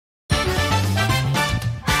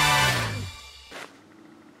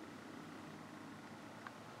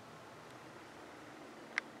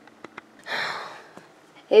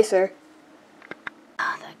Hey, sir.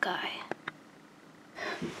 Ah, that guy.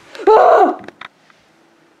 Ah!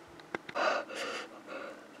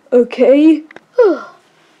 Okay.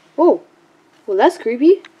 Oh, well, that's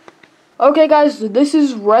creepy. Okay, guys, this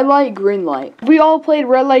is red light, green light. We all played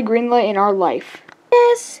red light, green light in our life.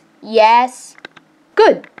 Yes. Yes.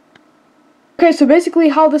 Good. Okay, so basically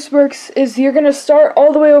how this works is you're going to start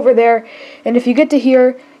all the way over there, and if you get to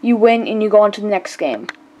here, you win and you go on to the next game.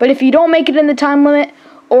 But if you don't make it in the time limit,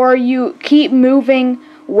 or you keep moving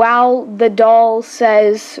while the doll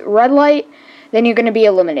says red light, then you're going to be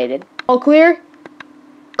eliminated. All clear?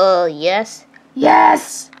 Yes.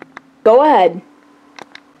 Yes. Go ahead.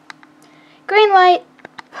 Green light.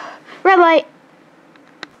 Red light.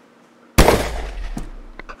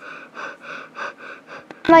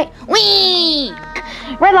 Light. Whee!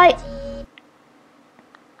 Red light.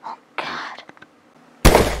 Oh, God.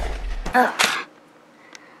 Ugh.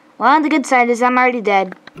 Well, on the good side is I'm already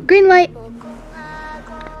dead. Green light.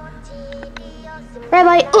 Red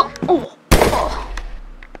light. Oh, oh, oh.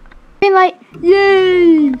 Green light.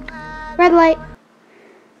 Yay! Red light.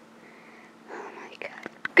 Oh, my God.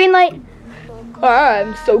 Green light.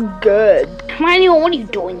 I'm so good. Manuel, what are you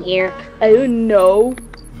doing here? I don't know.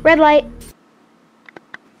 Red light.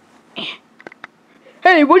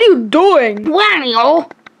 Hey, what are you doing? Manuel!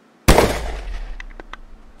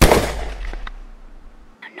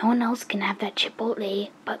 No one else can have that Chipotle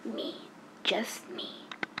but me. Just me.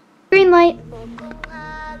 Green light.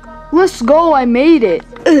 Let's go, I made it.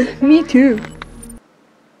 Me too.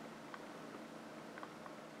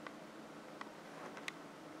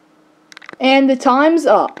 And the time's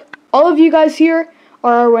up. All of you guys here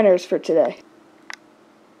are our winners for today.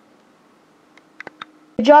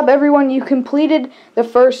 Good job, everyone. You completed the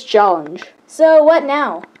first challenge. So, what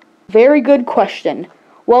now? Very good question.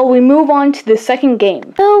 Well, we move on to the second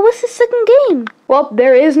game. Oh, what's the second game? Well,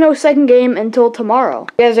 there is no second game until tomorrow.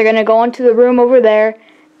 You guys are going to go into the room over there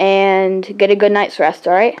and get a good night's rest,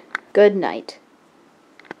 alright? Good night.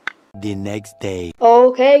 The next day.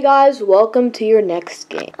 Okay, guys, welcome to your next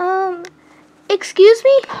game. Excuse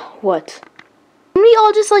me? What? Can we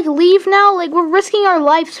all just, leave now? We're risking our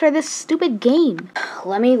lives for this stupid game.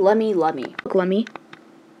 Lemmy. Look, Lemmy.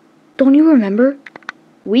 Don't you remember?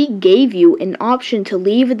 We gave you an option to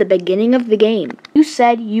leave at the beginning of the game. You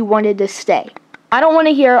said you wanted to stay. I don't want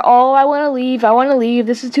to hear, oh, I want to leave,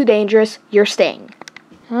 this is too dangerous. You're staying.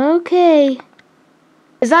 Okay.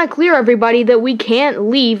 Is that clear, everybody, that we can't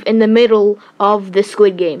leave in the middle of the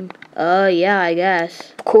Squid Game? Yeah, I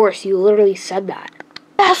guess. Of course, you literally said that.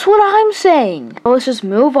 That's what I'm saying. Let's just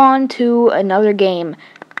move on to another game.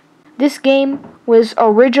 This game was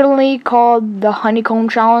originally called the Honeycomb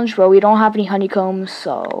Challenge, but we don't have any honeycombs,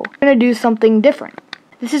 so we're gonna do something different.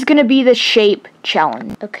 This is gonna be the Shape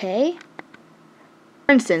Challenge. Okay.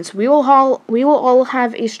 For instance, we will all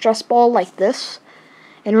have a stress ball like this,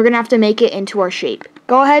 and we're gonna have to make it into our shape.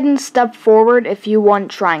 Go ahead and step forward if you want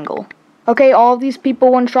triangle. Okay, all of these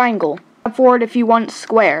people want triangle. Step forward if you want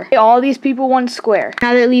square. Okay, all these people want square.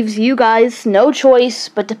 Now that leaves you guys no choice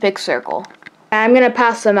but to pick circle. I'm gonna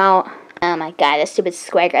pass them out. Oh my God, that stupid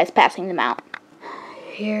square guy's passing them out.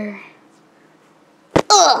 Here.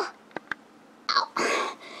 Ugh!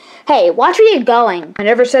 Ow. Hey, watch where you're going. I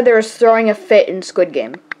never said there was throwing a fit in Squid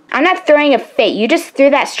Game. I'm not throwing a fit. You just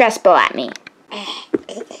threw that stress ball at me.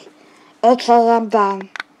 Okay, I'm done.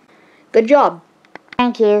 Good job.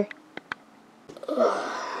 Thank you.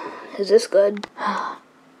 Is this good? Now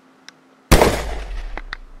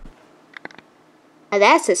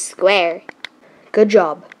that's a square. Good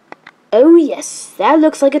job. Oh yes, that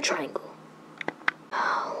looks like a triangle.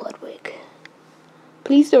 Ludwig.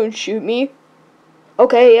 Please don't shoot me.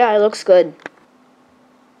 Okay, yeah, it looks good.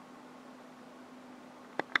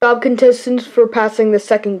 Good job, contestants, for passing the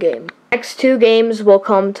second game. Next 2 games will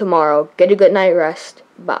come tomorrow. Get a good night rest.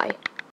 Bye.